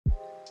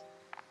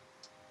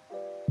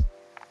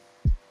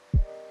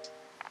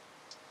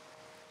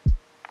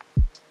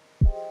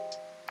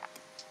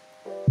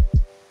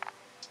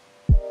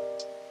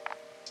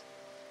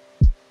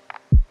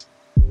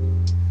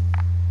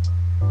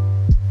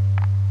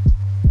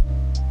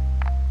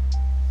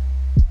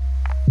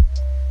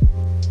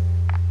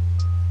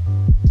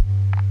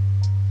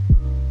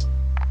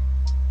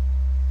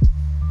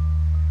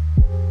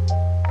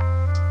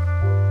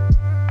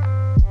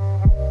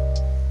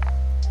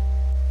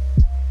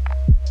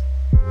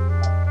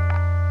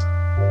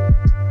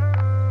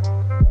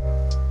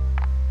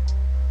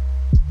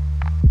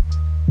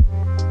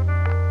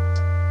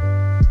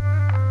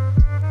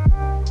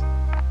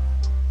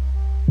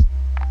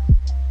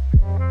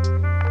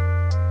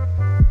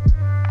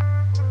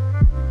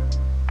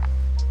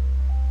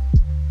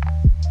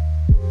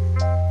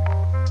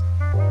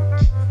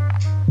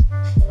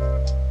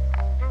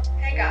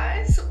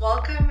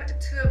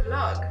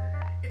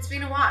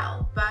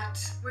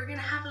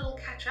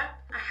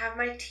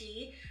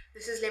tea.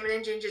 This is lemon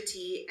and ginger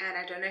tea, and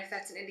I don't know if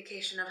that's an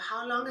indication of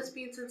how long it's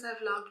been since I've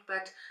vlogged,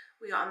 but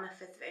we are on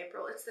the 5th of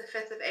April. It's the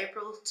 5th of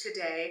April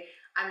today.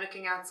 I'm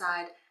looking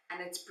outside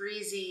and it's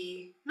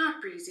breezy.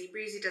 Not breezy,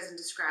 breezy doesn't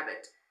describe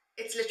it.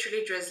 It's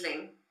literally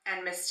drizzling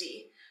and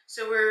misty.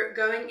 So we're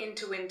going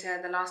into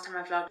winter. The last time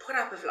I vlogged, put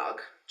up a vlog.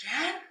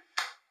 Jan?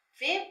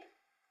 Feb?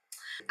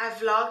 I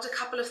vlogged a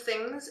couple of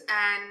things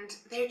and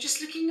they're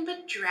just looking a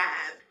bit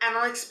drab, and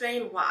I'll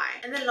explain why.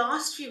 In the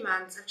last few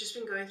months I've just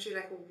been going through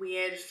like a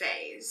weird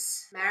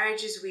phase.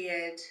 Marriage is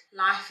weird,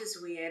 life is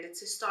weird, it's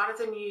the start of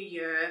the new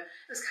year.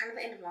 It was kind of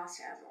the end of last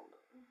year as well.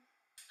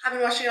 I've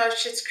been watching a lot of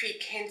Schitt's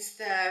Creek, hence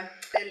the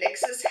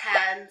Alexa's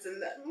hands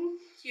and the,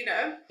 you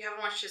know. If you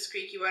haven't watched Schitt's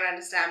Creek you won't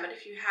understand, but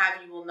if you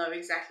have you will know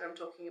exactly what I'm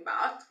talking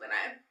about when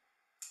I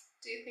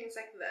do things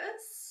like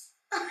this.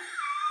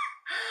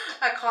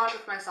 I can't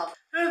with myself.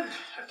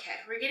 Okay,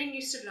 we're getting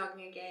used to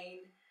vlogging again.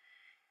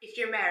 If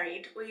you're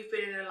married or you've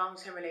been in a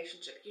long-term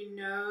relationship, you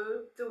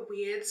know the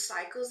weird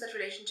cycles that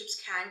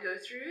relationships can go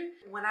through.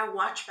 When I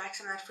watch back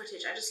some of that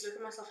footage, I just look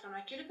at myself and I'm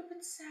like, you look a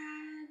bit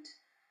sad.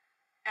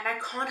 And I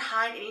can't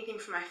hide anything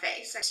from my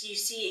face. Like, so you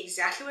see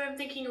exactly what I'm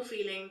thinking or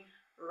feeling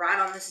right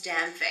on this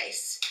damn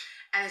face.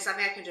 And there's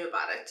nothing I can do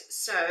about it.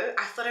 So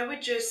I thought I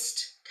would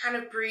just kind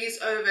of breeze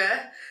over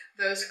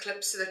those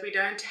clips so that we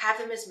don't have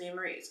them as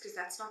memories, because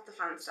that's not the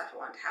fun stuff I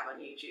want to have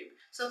on YouTube.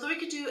 So I thought we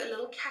could do a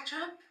little catch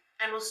up,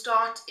 and we'll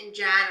start in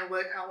Jan and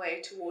work our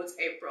way towards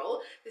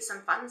April. There's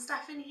some fun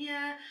stuff in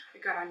here.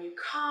 We got our new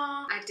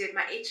car. I did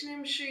my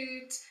H&M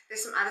shoot.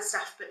 There's some other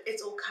stuff, but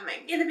it's all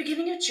coming. In the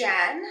beginning of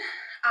Jan,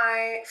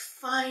 I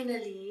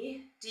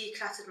finally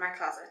decluttered my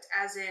closet,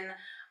 as in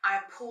I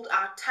pulled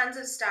out tons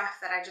of stuff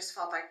that I just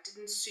felt like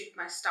didn't suit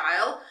my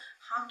style.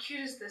 How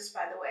cute is this,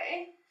 by the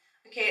way?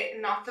 Okay,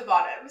 not the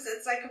bottoms.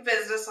 It's like a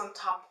business on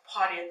top,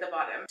 party at the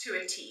bottom,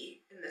 to a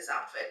T in this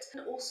outfit.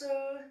 And also,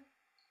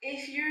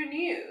 if you're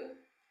new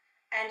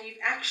and you've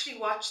actually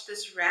watched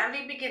this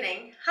rambling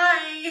beginning,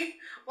 hi!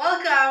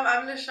 Welcome,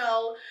 I'm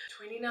LeChelle,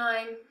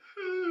 29,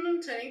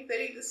 turning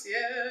 30 this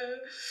year.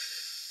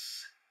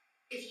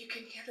 If you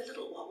can hear the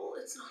little wobble,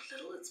 it's not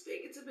little, it's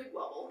big, it's a big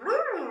wobble.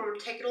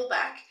 Take it all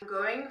back. I'm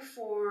going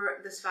for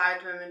this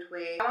vibe moment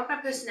where I want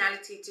my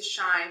personality to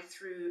shine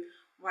through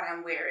what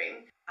I'm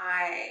wearing.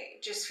 I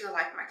just feel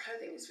like my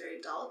clothing is very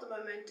dull at the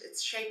moment.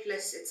 It's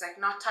shapeless, it's like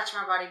not touching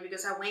my body,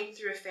 because I went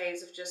through a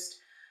phase of just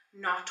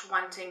not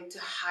wanting to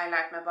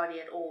highlight my body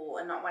at all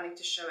and not wanting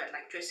to show it,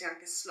 like dressing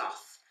like a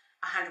sloth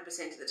 100%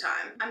 of the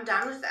time. I'm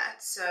done with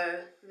that,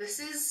 so this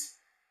is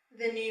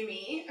the new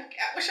me. Okay,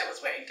 I wish I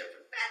was wearing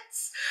different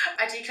pants.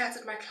 I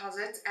decluttered my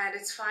closet and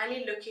it's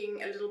finally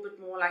looking a little bit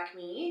more like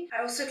me.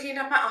 I also cleaned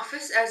up my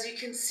office. As you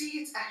can see,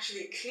 it's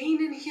actually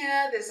clean in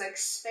here. There's like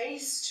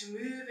space to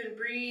move and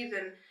breathe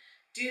and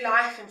do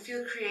life and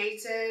feel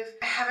creative.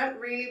 I haven't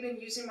really been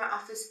using my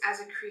office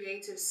as a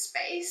creative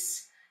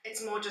space.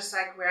 It's more just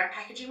like where I'm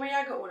packaging my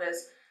YAGA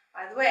orders.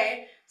 By the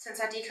way,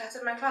 since I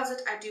decluttered my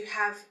closet, I do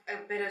have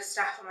a bit of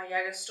stuff on my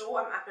YAGA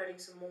store. I'm uploading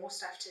some more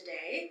stuff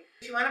today.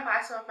 If you want to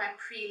buy some of my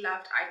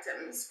pre-loved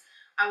items,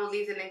 I will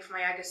leave the link for my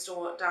YAGA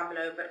store down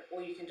below,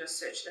 or you can just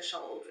search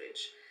LeChelle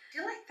Aldridge. I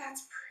feel like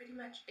that's pretty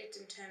much it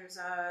in terms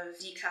of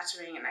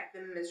decluttering and like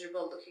the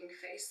miserable looking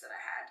face that I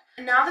had.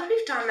 And now that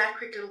we've done that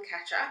quick little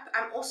catch up,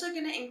 I'm also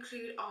going to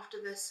include after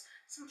this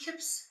some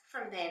clips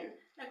from then,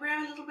 like where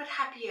I'm a little bit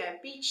happier,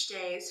 beach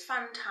days,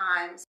 fun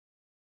times.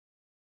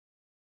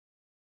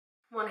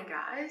 Morning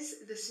guys,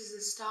 this is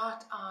the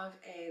start of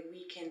a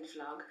weekend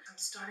vlog. I'm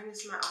starting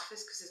this in my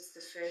office because it's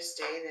the first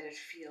day that it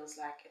feels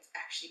like it's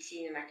actually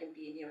clean and I can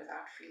be in here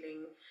without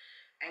feeling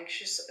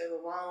anxious,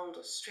 overwhelmed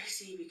or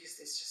stressy because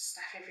there's just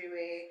stuff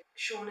everywhere.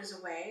 Sean is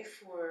away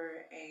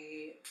for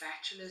a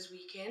bachelor's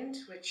weekend,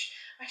 which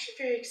I'm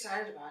actually very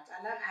excited about.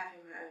 I love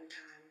having my own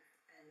time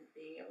and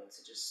being able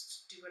to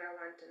just do what I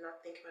want and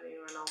not think about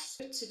anyone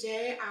else.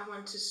 Today I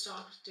want to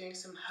start doing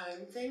some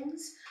home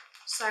things.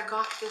 So I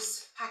got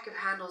this pack of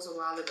handles a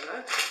while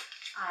ago.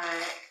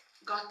 I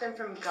got them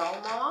from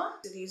Galmar.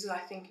 So these are I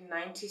think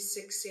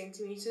 96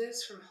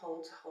 centimeters from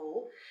hole to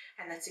hole,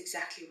 and that's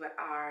exactly what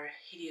our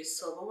hideous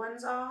silver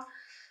ones are.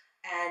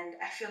 And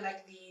I feel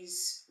like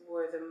these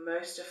were the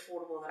most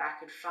affordable that I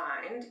could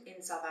find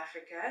in South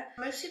Africa.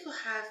 Most people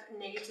have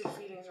negative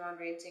feelings around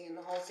renting, and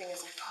the whole thing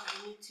is like, oh,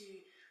 you need to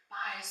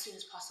buy as soon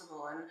as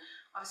possible. And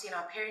obviously in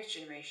our parents'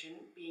 generation,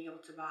 being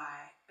able to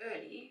buy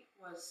early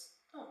was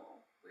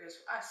normal. Whereas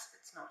for us,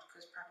 it's not,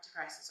 because property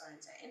prices are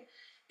insane,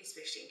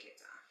 especially in Cape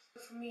Town.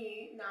 For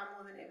me, now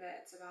more than ever,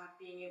 it's about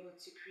being able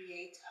to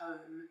create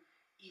home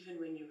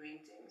even when you're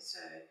renting. So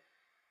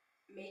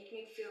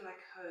making it feel like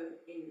home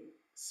in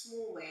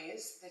small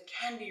ways that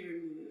can be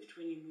removed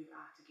when you move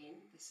out again.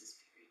 This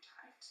is very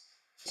tight.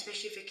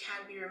 Especially if it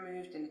can be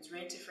removed and it's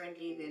renter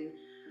friendly, then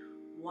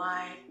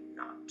why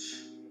not?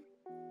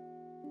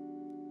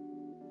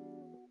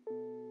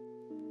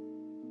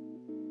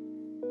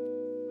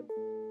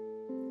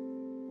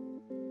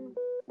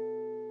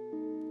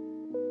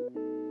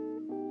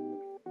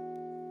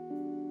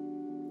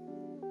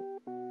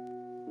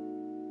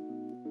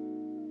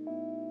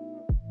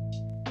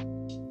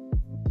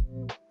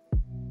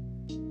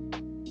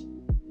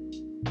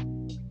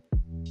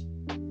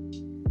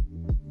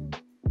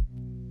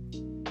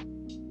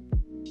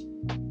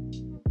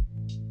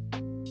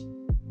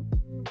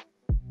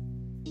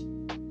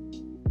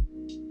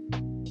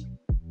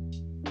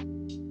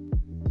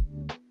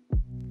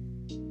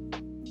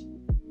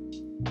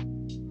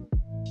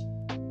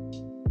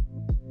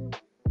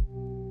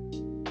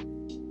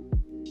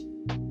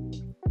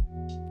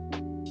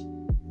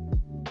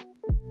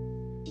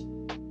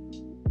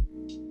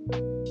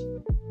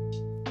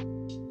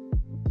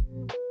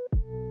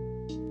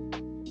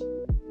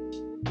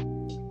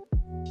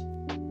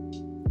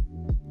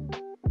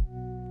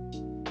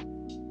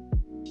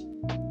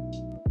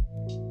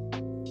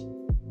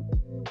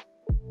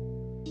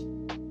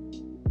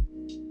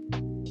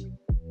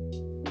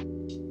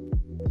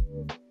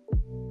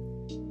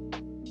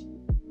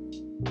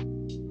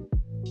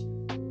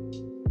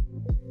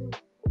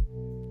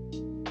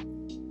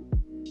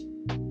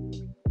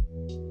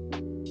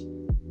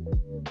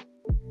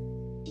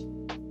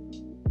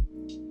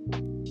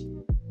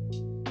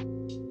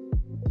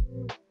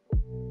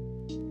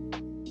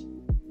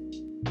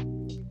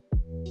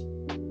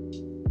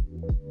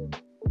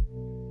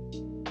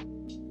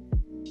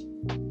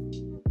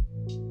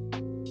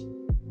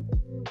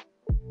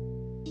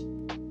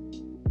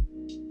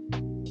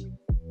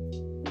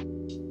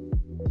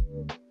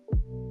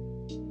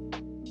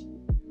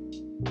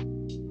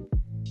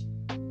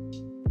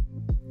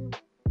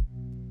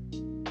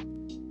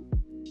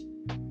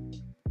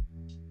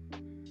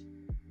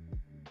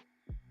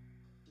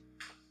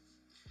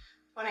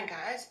 Morning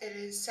guys, it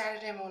is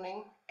Saturday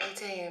morning,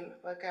 8 a.m.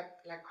 Woke up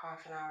like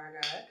half an hour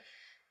ago,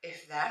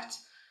 if that.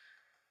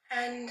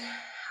 And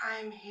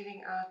I'm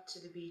heading out to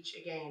the beach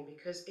again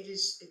because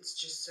it's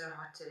just so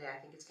hot today. I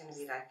think it's going to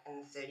be like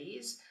in the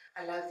 30s.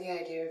 I love the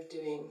idea of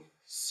doing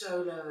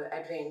solo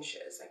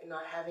adventures, like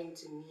not having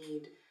to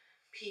need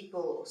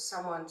people or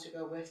someone to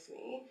go with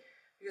me,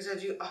 because I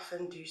do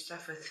often do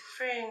stuff with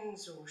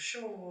friends or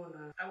Sean.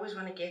 Or I always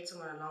want to get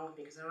someone along with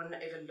me because I don't want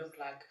to ever look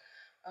like,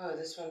 oh,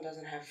 this one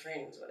doesn't have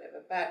friends or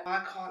whatever. But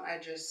why can't I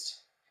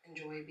just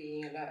enjoy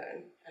being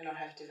alone and not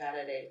have to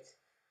validate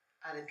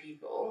other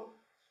people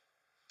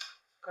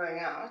going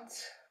out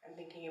and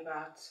thinking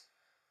about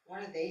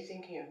what are they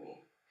thinking of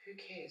me? Who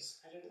cares?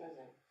 I don't know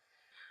them.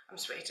 I'm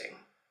sweating.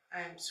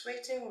 I'm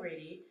sweating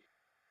already.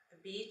 The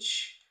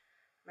beach,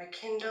 my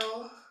Kindle.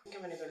 I think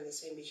I'm gonna go to the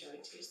same beach I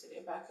went to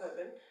yesterday, back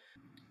open.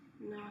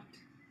 Not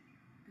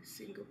a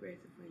single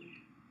breath of wind.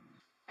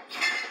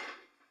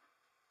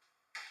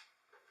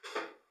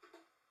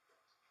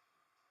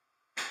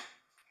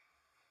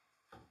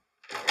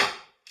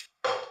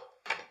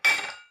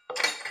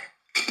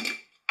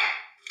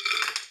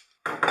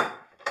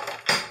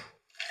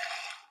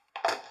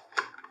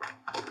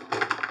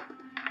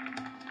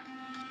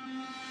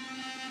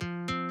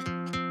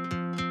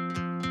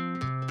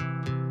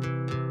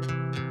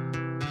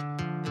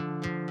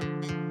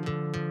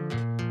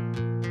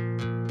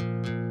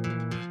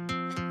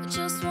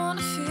 Just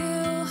wanna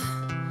feel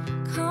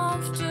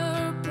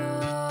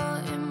comfortable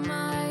in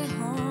my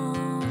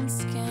own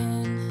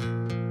skin.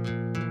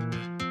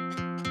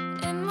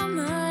 In my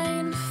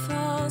mind,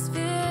 false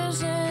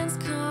visions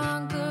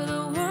conquer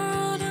the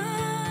world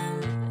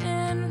I'm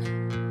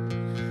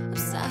in.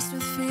 Obsessed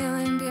with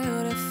feeling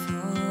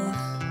beautiful,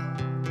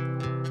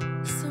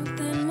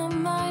 something my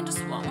mind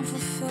just won't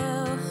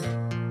fulfill.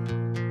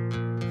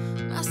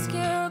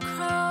 Mascara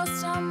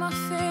crawls down my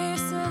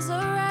face as I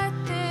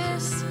write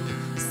this.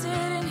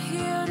 Sitting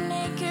here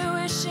naked,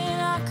 wishing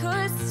I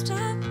could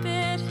stop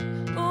it.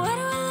 But why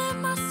do I let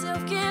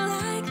myself get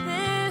like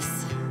this?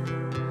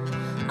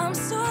 I'm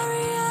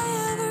sorry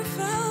I ever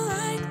felt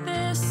like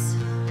this.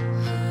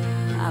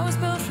 I was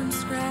built from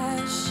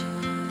scratch,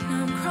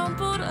 now I'm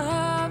crumpled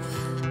up.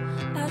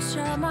 I've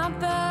tried my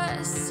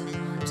best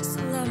just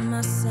to love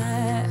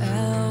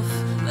myself,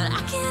 but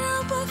I can't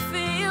help but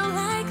feel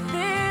like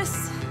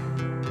this.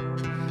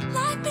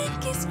 Like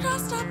pinkies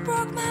crossed, I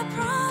broke my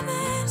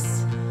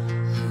promise.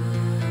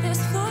 This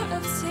flood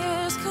of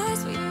tears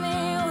cause we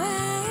made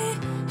way.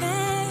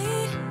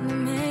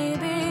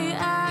 Maybe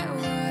I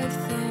would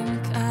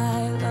think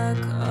I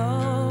look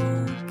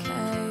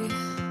okay.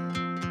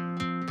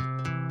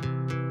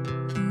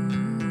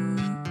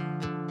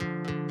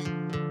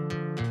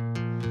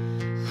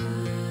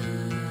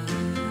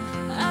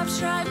 I've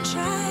tried and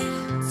tried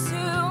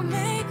to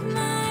make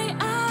my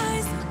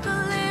eyes look a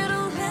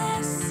little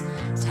less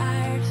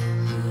tired,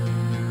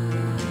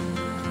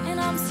 and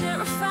I'm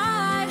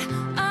terrified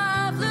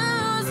of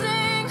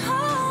losing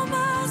all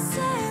my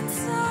sense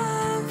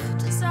of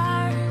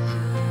desire.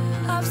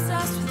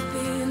 Obsessed with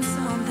being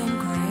something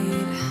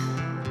great.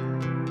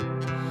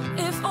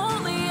 If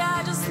only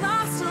I just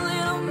lost a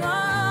little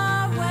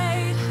more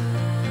weight.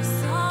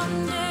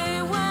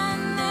 Someday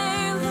when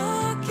they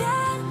look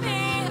at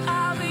me,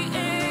 I'll be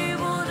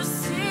able to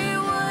see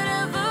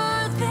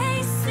whatever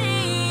they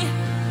see.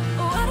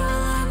 Why do I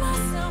let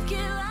myself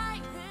get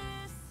like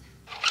this?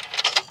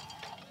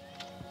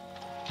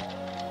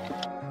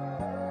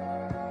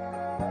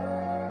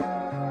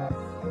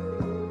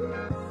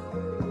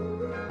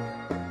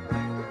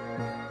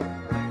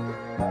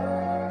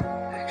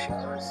 I actually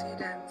can't see a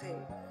damn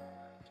thing.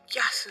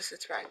 Yes,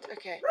 it's right.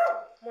 Okay.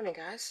 Morning,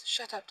 guys.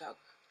 Shut up, dog.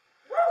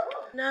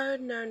 No.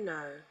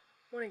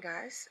 Morning,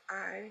 guys.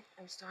 I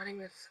am starting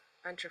with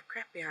a bunch of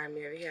crap behind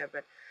me over here,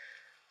 but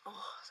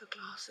oh, the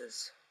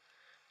glasses.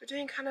 We're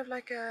doing kind of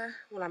like a,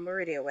 well, I'm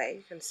already away.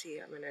 You can see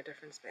I'm in a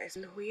different space.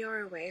 And we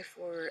are away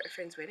for a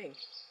friend's wedding.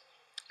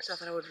 So I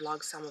thought I would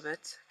vlog some of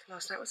it.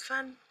 Last night was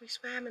fun. We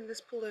swam in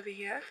this pool over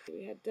here.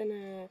 We had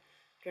dinner,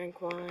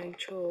 drank wine,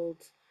 chilled.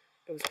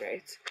 It was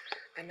great.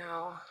 And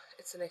now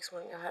it's the next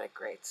morning. I had a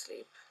great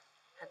sleep.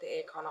 Had the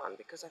aircon on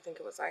because I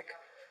think it was like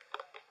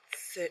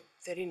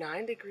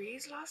 39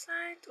 degrees last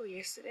night or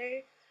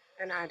yesterday.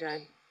 And I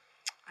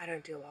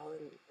don't deal well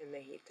in the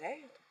heat,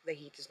 eh? The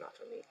heat is not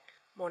for me.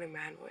 Morning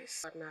man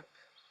voice. Gotten up,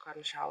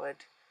 gotten showered.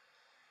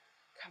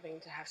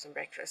 Coming to have some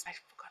breakfast. I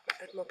forgot my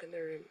oat milk in the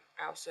room.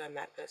 I also am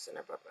that person.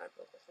 I brought my oat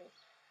milk with me.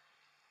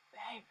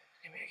 Babe,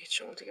 let me get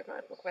Sean to get my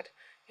oat milk. But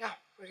yeah,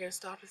 we're going to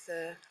start with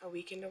a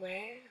weekend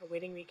away, a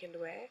wedding weekend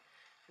away,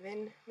 and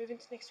then move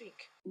into next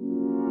week.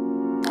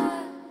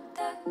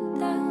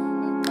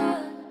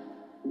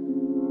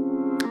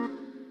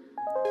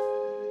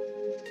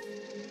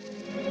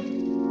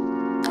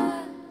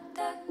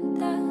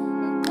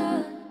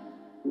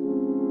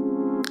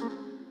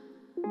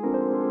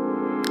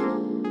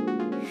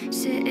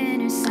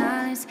 Sitting in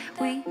silence,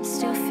 we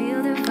still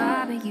feel the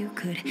vibe, and you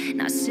could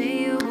not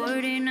say a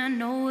word, and I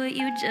know what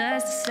you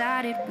just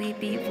decided. We'd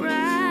be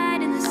right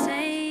in the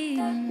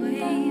same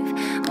wave.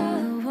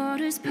 All the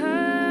water's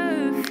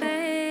perfect,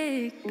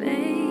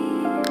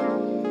 babe.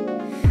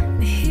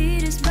 The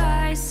heat is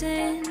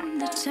rising,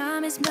 the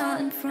time is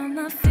melting from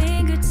my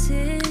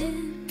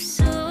fingertips.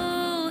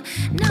 So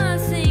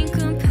nothing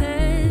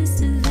compares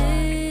to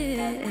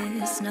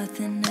this.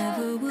 Nothing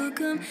ever will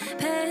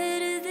compare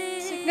to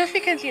this.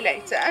 Significantly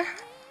later,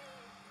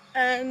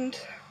 and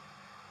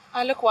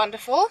I look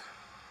wonderful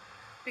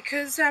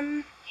because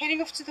I'm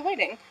heading off to the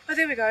wedding. Oh,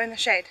 there we go, in the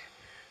shade.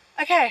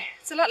 Okay,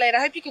 it's a lot later.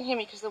 I hope you can hear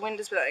me because the wind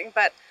is blowing,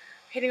 but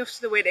heading off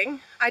to the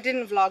wedding. I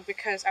didn't vlog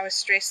because I was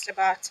stressed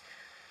about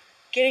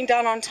getting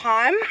done on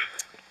time,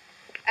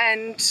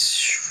 and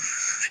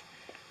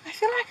I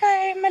feel like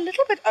I'm a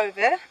little bit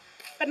over,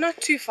 but not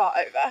too far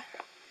over.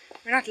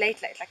 We're not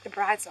late, like the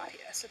bride's not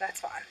here, so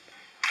that's fine.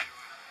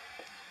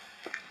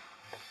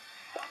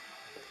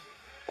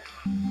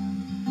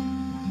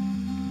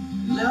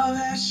 Love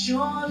has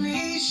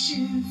surely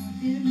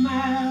shifted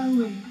my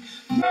way.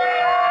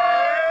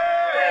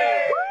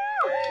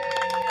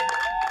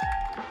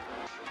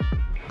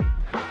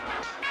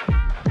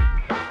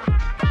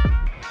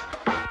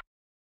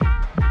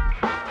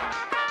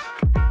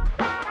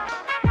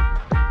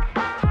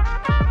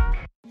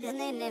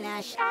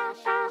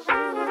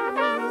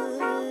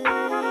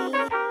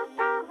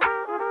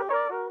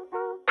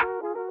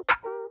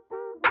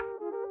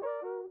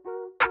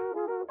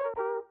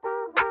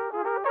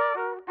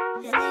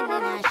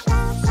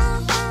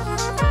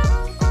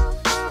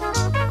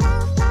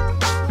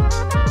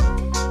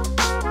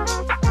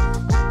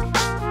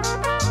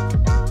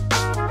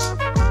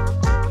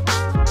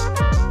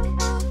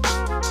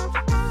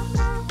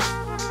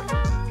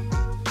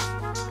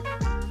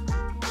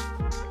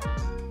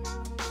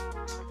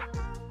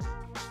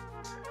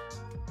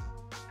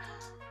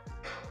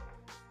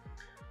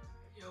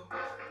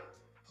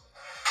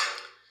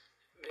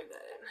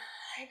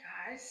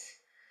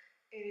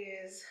 It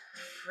is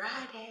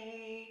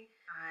Friday.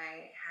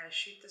 I had a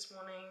shoot this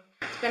morning.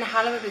 It's been a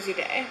hell of a busy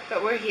day,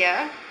 but we're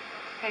here.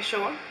 Hey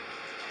Sean.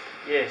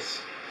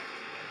 Yes.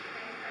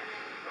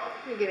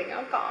 We're getting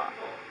our car.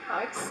 How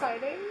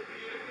exciting.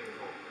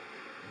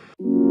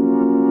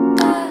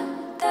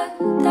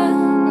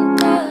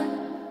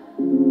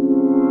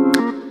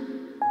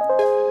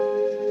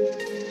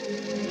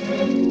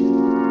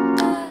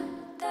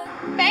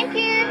 Thank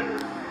you.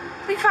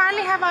 We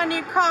finally have our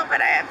new car,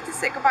 but I have to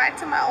say goodbye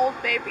to my old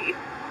baby.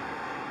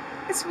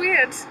 It's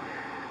weird.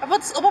 I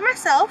bought this all by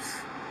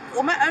myself, with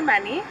all my own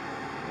money,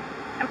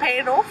 and paid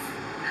it off.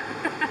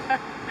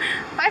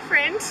 Bye,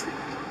 friend.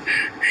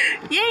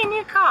 Yay,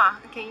 new car.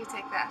 Okay, you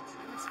take that.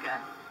 Let's go.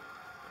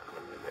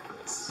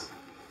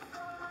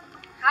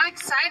 How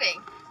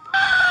exciting.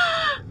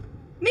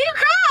 New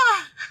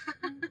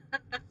car!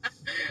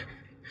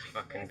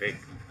 Fucking big.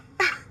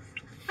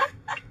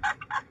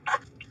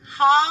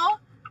 How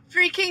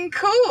freaking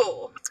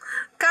cool.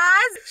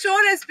 Guys,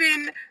 Sean has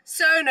been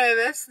so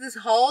nervous this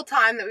whole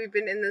time that we've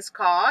been in this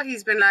car.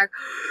 He's been like,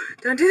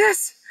 don't do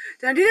this,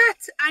 don't do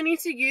that. I need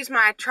to use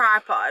my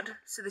tripod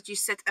so that you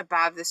sit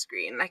above the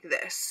screen like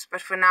this.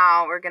 But for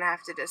now, we're gonna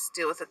have to just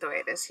deal with it the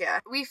way it is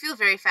here. We feel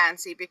very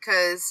fancy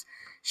because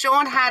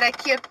Sean had a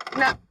Kia,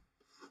 no,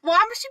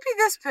 why must you be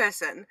this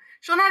person?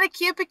 Sean had a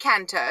Kia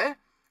Picanto.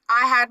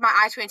 I had my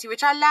i20,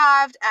 which I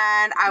loved,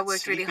 and I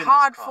worked really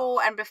hard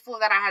for, and before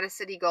that I had a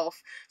City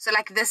Golf. So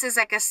like this is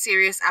like a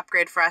serious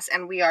upgrade for us,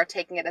 and we are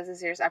taking it as a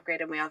serious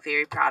upgrade, and we are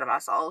very proud of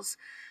ourselves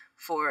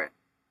for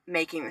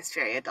making this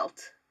very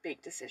adult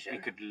big decision. We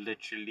could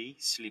literally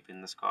sleep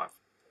in this car.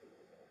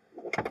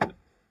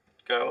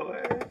 Go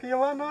away. You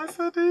want nice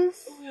it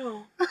is?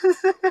 No.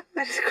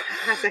 That is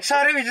classic.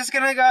 Sorry, we're just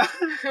gonna go.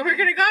 We're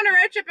gonna go on a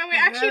road trip, and we're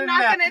actually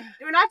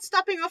we're not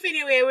stopping off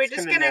anywhere. We're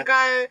just gonna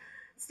go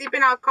sleep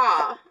in our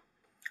car.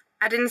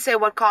 I didn't say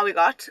what car we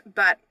got,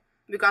 but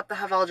we got the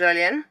Haval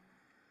Jolien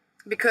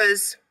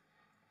because,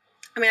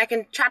 I mean, I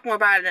can chat more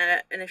about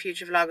it in a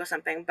future vlog or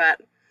something, but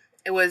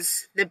it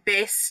was the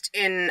best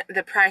in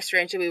the price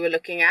range that we were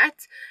looking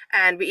at,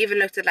 and we even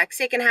looked at like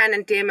secondhand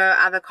and demo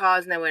other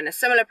cars, and they were in a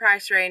similar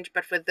price range,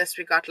 but for this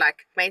we got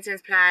like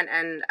maintenance plan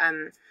and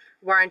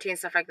warranty and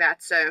stuff like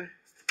that. So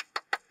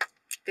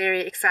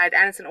very excited,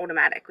 and it's an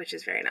automatic, which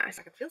is very nice.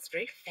 Like, it feels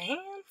very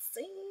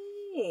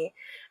fancy.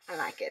 I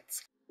like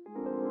it.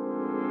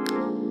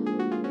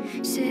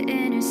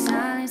 Sitting in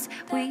silence,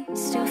 we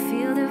still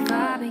feel the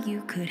vibe, and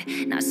you could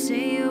not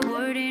say a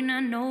word, and I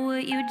know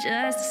what you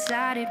just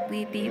decided.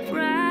 We'd be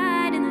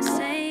right in the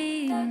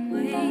same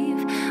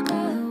wave.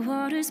 All the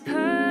water's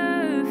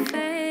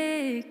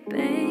perfect,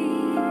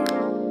 babe.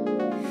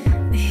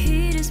 The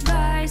heat is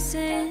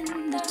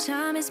rising, the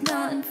time is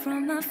melting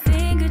from my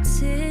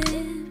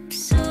fingertips.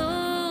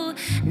 So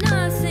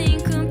nothing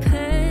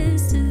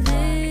compares to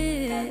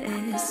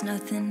this.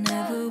 Nothing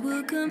ever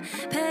will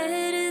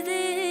compare to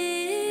this.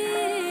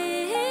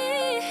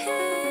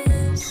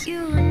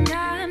 You and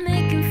I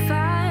making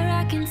fire,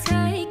 I can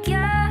take ya.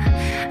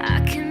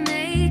 I can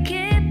make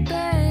it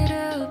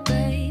better,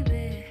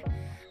 baby.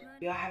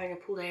 We are having a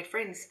pool day at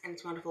friends, and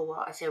it's wonderful.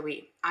 Well, I say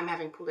we. I'm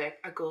having pool day,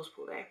 a girls'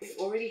 pool day. We've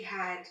already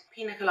had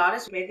pina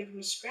coladas. We made them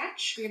from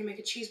scratch. We're gonna make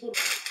a cheeseboard.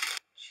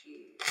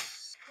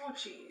 Cheese. More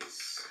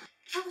cheese.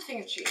 Another thing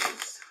of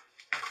cheese.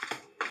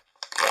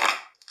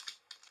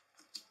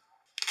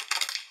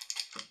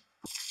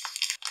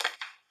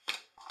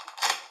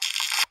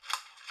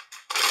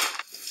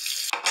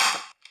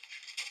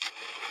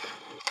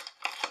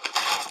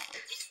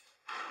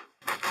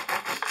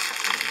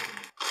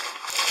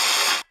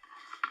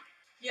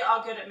 You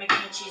are good at making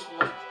a cheese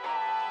board.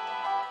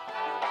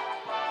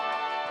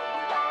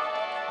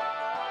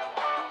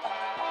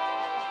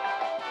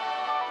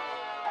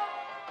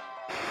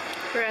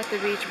 We're at the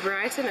beach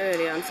bright and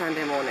early on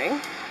Sunday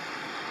morning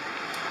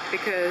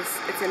because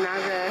it's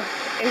another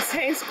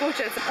insane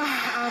scorcher.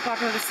 Our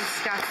apartment was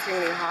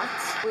disgustingly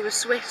hot. We were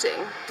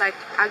sweating, like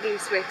ugly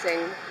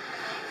sweating,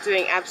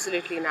 doing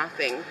absolutely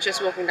nothing,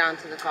 just walking down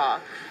to the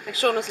car. Like,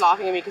 Sean was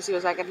laughing at me because he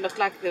was like, it looked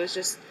like there was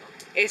just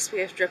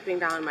SPF dripping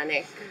down my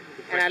neck.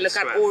 And I look,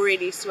 I'd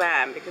already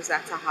swam because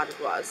that's how hot it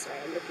was. So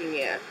I'm looking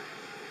here.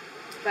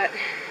 But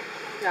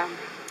yeah,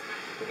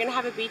 we're gonna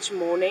have a beach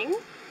morning.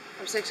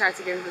 I'm so excited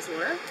to get into this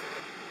water.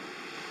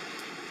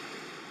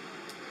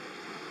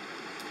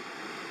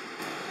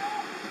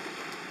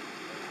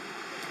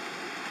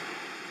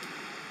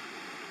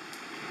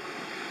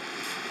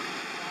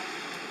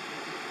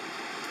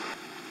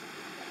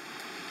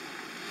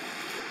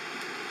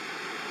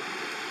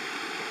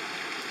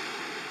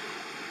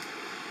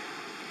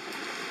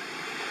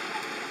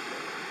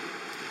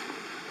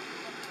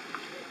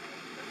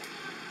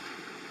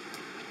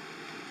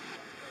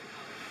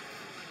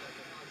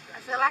 I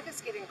feel like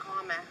it's getting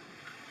calmer,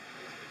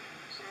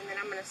 and then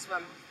I'm gonna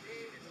swim.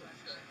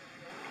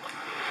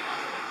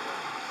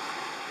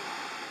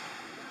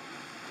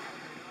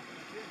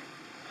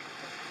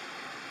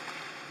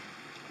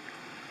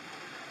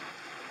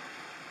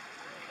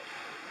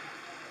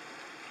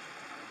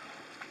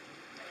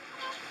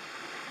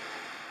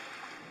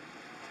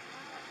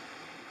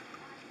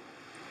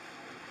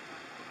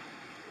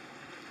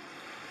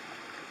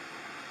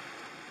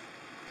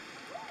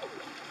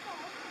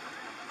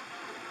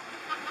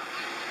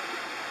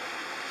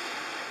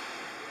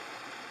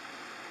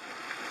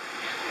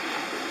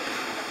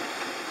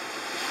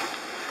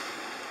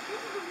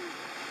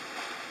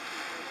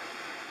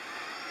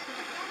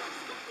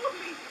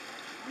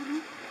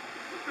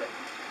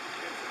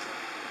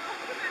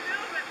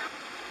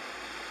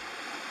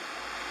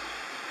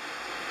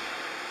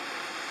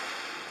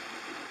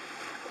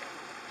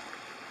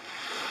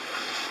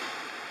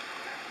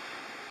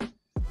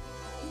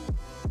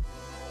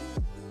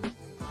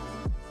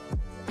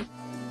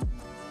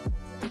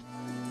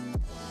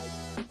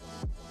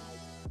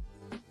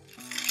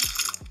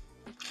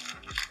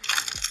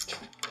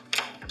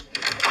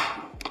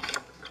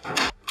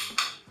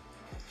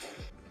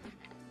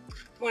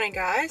 Morning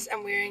guys,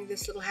 I'm wearing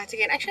this little hat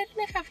again. Actually, I don't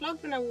know if I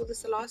vlogged when I wore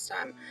this the last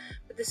time,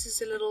 but this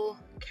is a little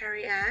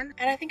carry-on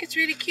and I think it's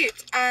really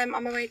cute. I'm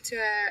on my way to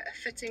a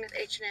fitting with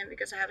H&M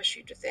because I have a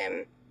shoot with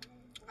them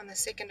on the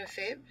 2nd of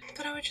Feb.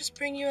 Thought I would just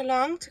bring you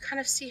along to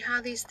kind of see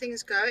how these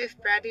things go. If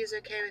Bradley is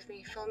okay with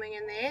me filming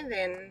in there,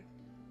 then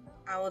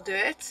I will do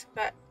it,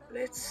 but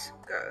let's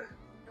go.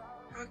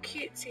 How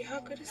cute. See how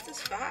good is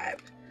this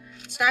vibe?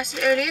 It's nice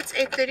and early. It's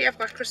 8:30. I've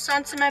got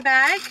croissants in my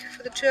bag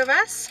for the two of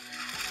us.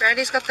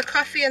 Bradley's got the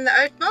coffee and the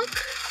oat milk.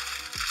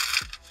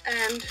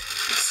 And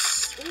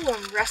ooh,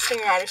 I'm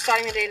rustling around. We're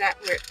starting the day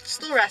we're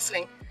still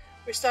rustling.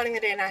 We're starting the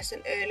day nice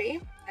and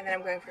early. And then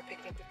I'm going for a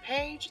picnic with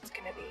Paige. It's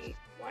gonna be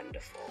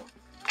wonderful.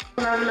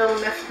 Another little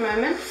lift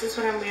moment. This is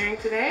what I'm wearing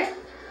today.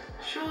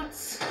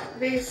 Shorts,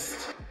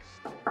 vest.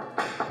 Lift,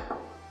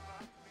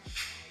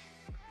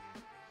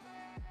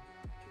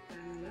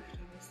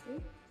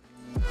 obviously.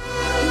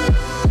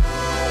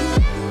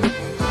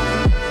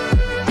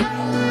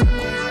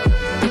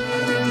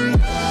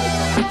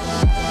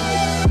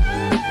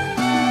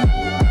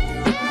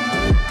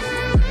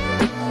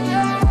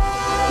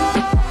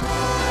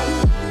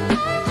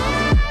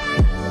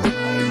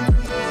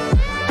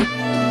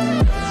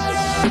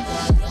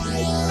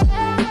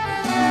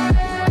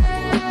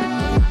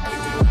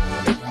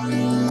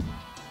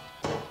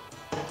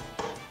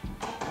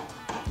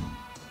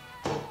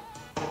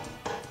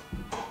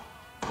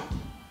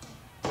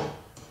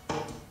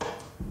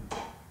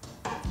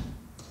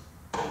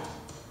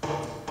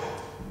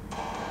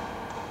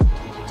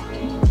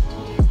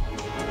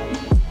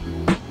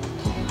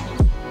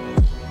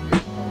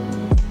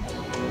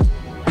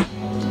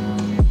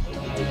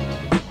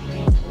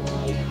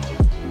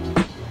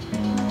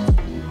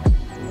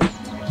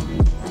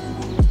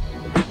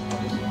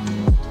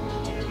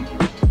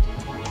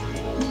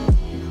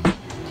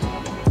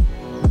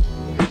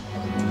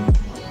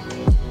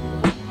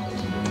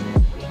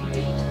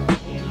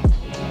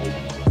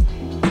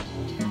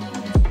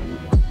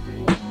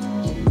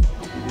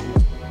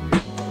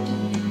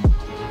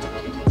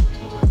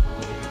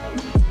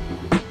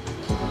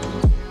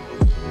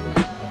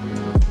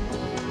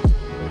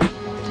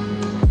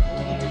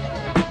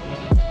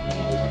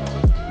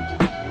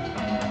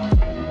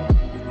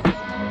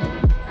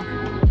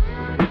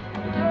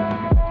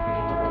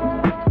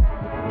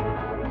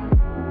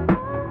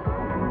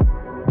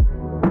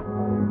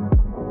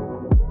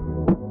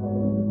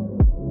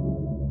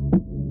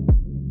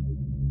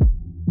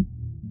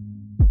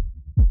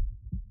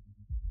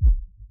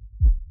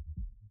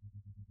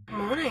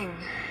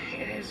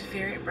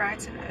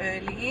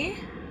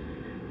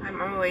 I'm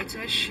on my way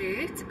to a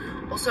shoot.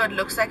 Also, it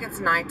looks like it's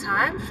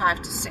nighttime,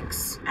 5 to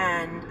 6.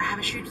 And I have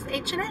a shoot with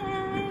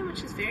H&A,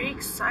 which is very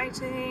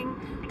exciting.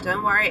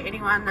 Don't worry,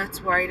 anyone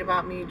that's worried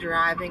about me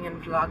driving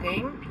and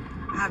vlogging.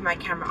 I have my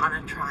camera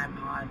on a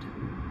tripod.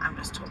 I'm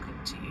just talking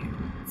to you.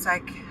 It's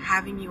like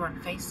having you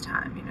on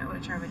FaceTime, you know,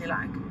 which I really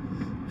like.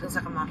 Feels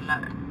like I'm not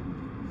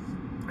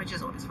alone, which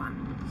is always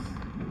fun.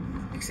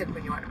 Except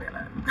when you want to be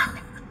alone.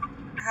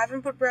 I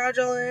haven't put brow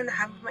gel in, I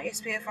haven't put my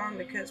SPF on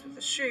because with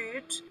the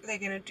shoot, they're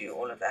going to do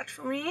all of that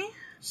for me.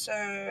 So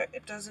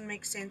it doesn't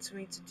make sense for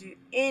me to do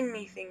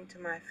anything to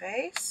my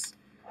face.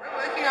 We're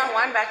working on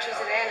one battery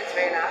today and it's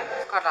very loud.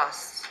 Got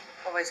lost.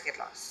 Always get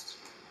lost.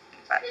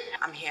 But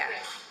I'm here.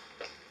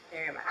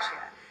 Very much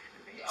here.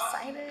 I'm very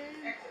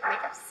excited.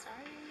 Makeup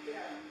starting.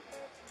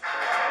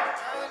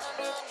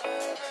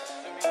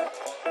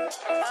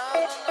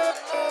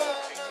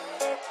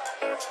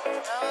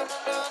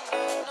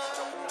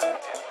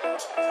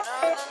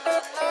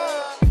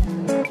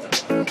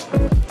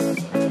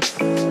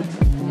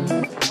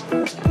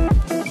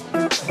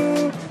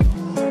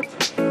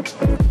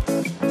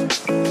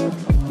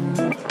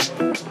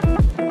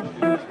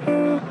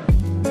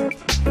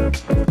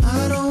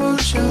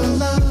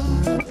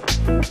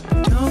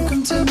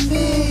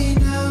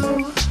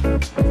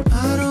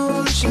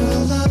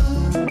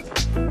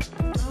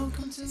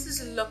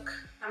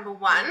 Number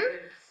one,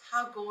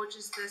 how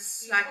gorgeous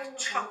this like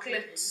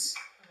chocolate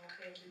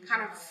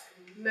kind of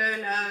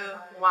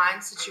Merlot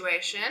wine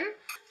situation.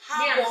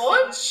 How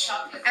gorgeous!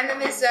 And then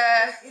there's a.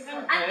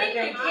 I think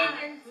it came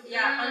in,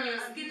 on your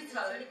skin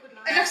tone.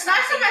 It looks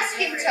nice on my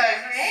skin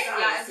tone, hey?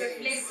 Yeah, it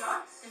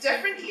reflects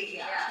differently.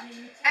 Yeah.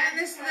 And then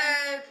there's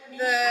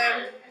the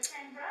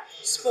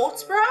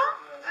sports bra.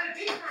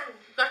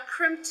 Got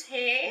crimped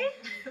hair.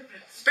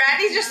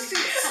 Bradley just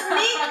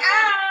sneak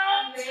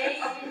out.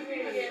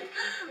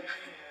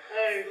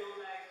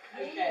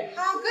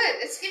 How good!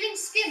 It's giving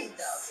skin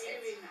though.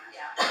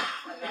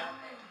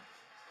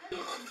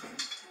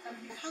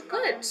 How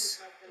good!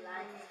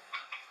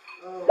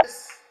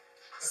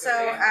 So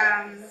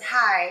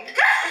hi.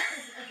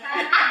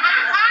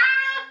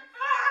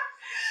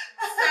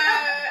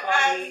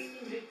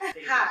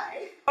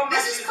 Hi.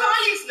 This is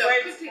Carly's look.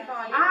 Quickly,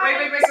 Carly.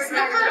 Wait.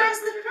 Look how nice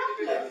the crop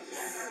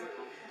looks.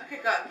 Okay,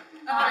 go.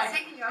 I'm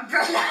taking your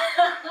umbrella.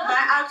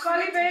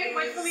 Carly,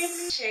 wait for me.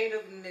 Shade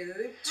of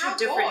nude, two How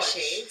different gorgeous.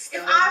 shades.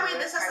 If I wear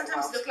this, I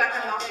sometimes look like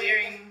I'm not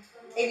wearing.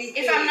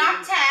 anything. If I'm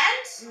not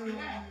tanned,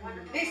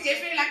 there's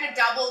definitely like a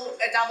double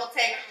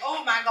take.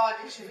 Oh my god,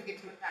 you should get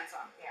to put pants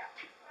on. Yeah.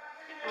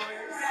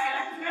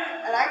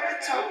 I like the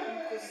top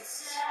because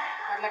it's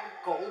got like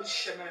a gold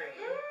shimmery.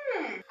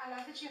 I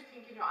love that you have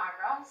pink in your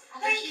eyebrows.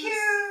 Thank you.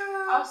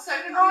 I was so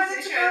confused. I wanted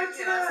to go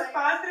to the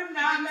bathroom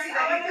now. I'm like,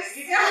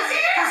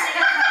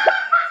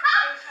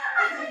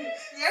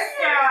 yes,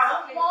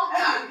 girl. Well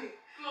done.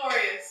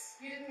 Glorious.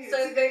 You didn't even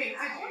see the pink,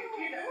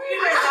 did you?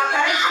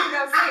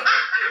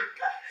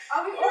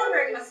 Are we all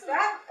wearing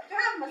mascara? Do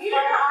I have mascara You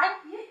don't on?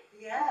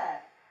 Yeah.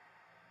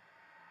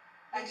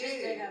 I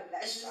just don't have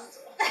lashes.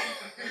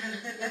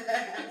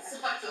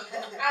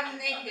 I'm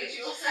naked.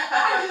 You also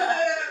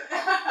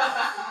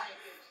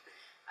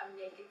I'm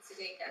naked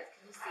today, guys.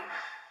 Can you see?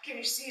 Can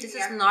you see This me?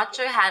 is not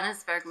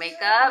Johannesburg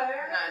makeup.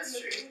 No, it's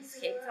true. It's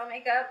Cape Town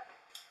makeup.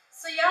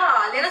 So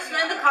yeah, let us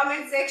know in the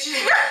comment section.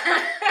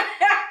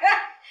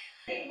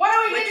 What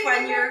are we Which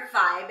one you're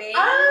vibing?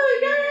 Oh,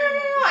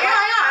 yeah. What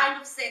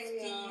kind of sets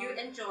do you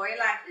enjoy?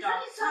 Like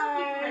dark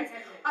tones?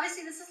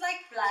 Obviously, this is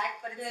like black,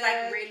 but it's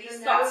like really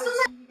soft.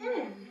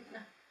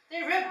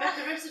 They're ribbed, but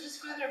the ribs are just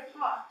further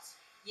apart.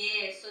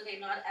 Yeah, so they're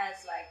not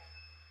as like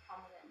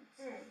prominent.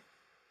 Yeah.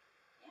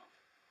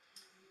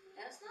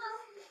 Let us know.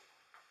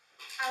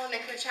 I will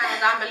link my channel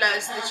down below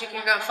so that you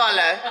can go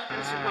follow.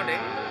 It's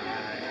recording.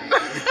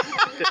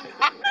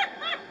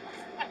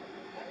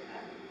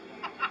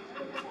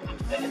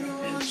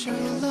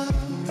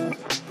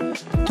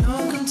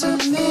 Don't come to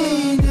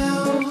me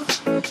now.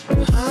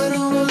 I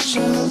don't want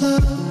your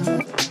love.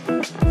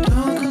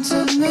 Don't come to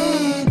me.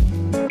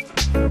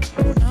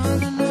 No,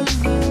 no, no,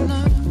 no, no.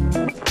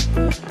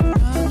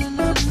 No, no,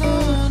 no, no,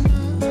 no.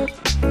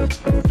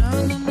 No, no,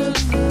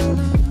 no,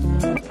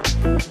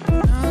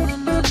 no, no. No, no,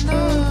 no, no,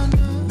 no.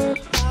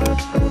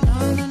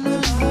 No,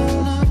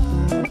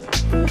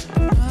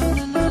 no,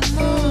 no, no,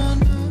 no. No, no, no, no,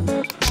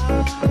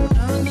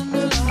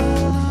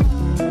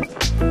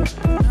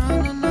 no. No,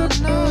 no, no,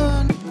 no.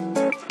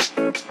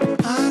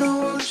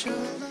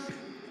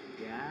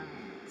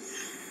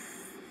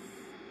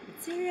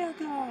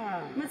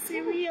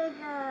 Material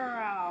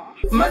girl.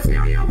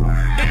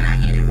 And I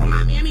get it from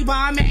my mammy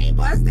bomb, man.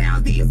 Bust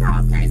down, these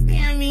hoes can't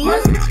stand me.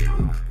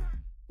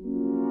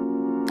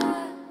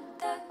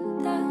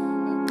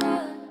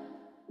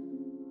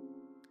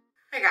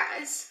 Hey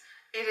guys,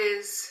 it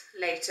is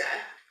later.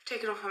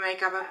 Taken off my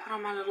makeup, I put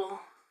on my little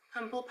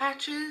pimple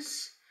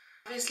patches.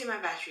 Obviously my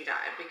battery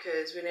died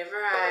because whenever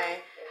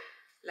I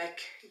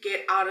like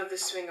get out of the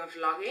swing of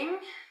vlogging,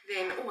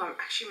 then I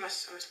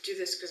must do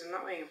this because I'm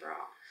not wearing a bra.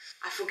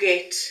 I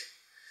forget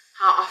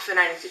how often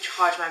I need to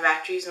charge my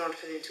batteries in order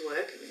for them to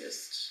work. Let me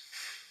just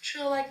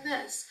chill like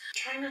this.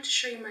 I'm trying not to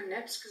show you my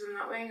nips because I'm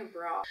not wearing a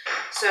bra.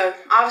 So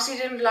obviously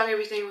didn't vlog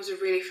everything. It was a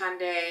really fun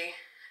day.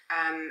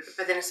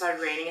 But then it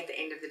started raining at the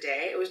end of the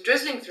day. It was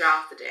drizzling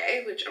throughout the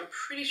day, which I'm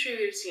pretty sure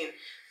you'd have seen.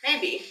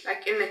 Maybe,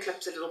 like in the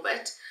clips a little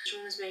bit.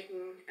 Sean is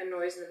making a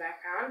noise in the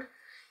background,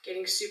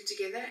 getting soup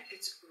together.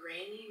 It's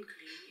rainy and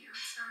gloomy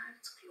outside.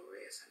 It's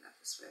glorious. I love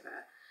this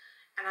weather.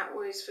 And I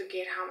always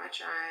forget how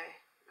much I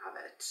love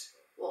it.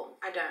 Well,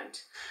 I don't.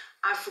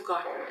 I've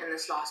forgotten in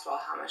this last while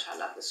how much I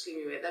love this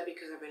gloomy weather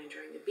because I've been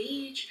enjoying the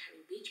beach and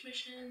having beach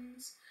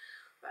missions.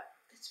 But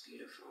it's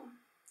beautiful.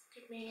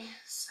 Get me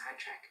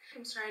sidetracked.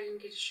 I'm sorry I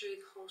didn't get to show you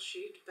the whole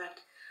shoot, but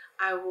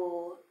I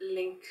will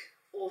link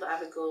all the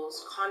other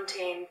girls'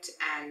 content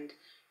and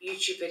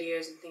YouTube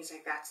videos and things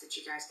like that so that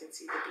you guys can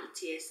see the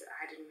BTS that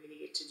I didn't really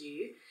get to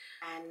do.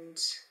 And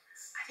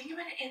I think I'm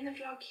going to end the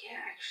vlog here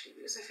actually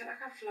because I feel like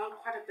I've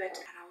vlogged quite a bit,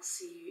 and I'll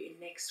see you in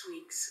next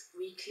week's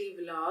weekly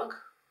vlog,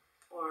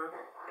 or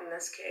in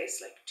this case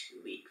like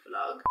 2-week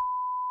vlog.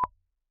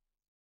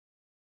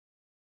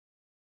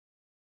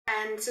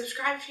 And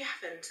subscribe if you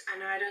haven't. I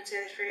know I don't say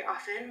this very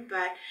often,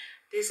 but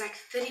there's like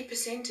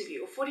 30% of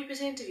you or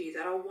 40% of you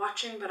that are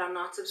watching but are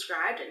not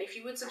subscribed. And if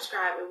you would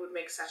subscribe, it would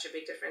make such a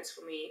big difference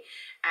for me.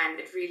 And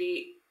it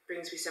really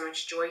brings me so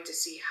much joy to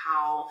see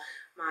how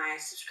my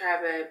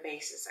subscriber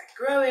base is like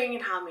growing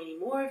and how many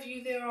more of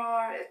you there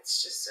are.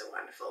 It's just so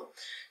wonderful.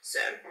 So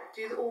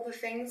do all the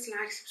things,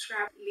 like,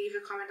 subscribe, leave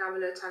a comment down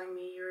below telling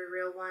me you're a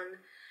real one.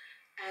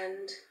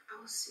 And I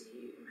will see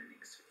you in my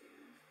next video.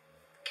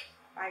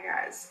 Bye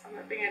guys. I'm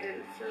hoping I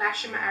didn't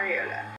flash in my areola.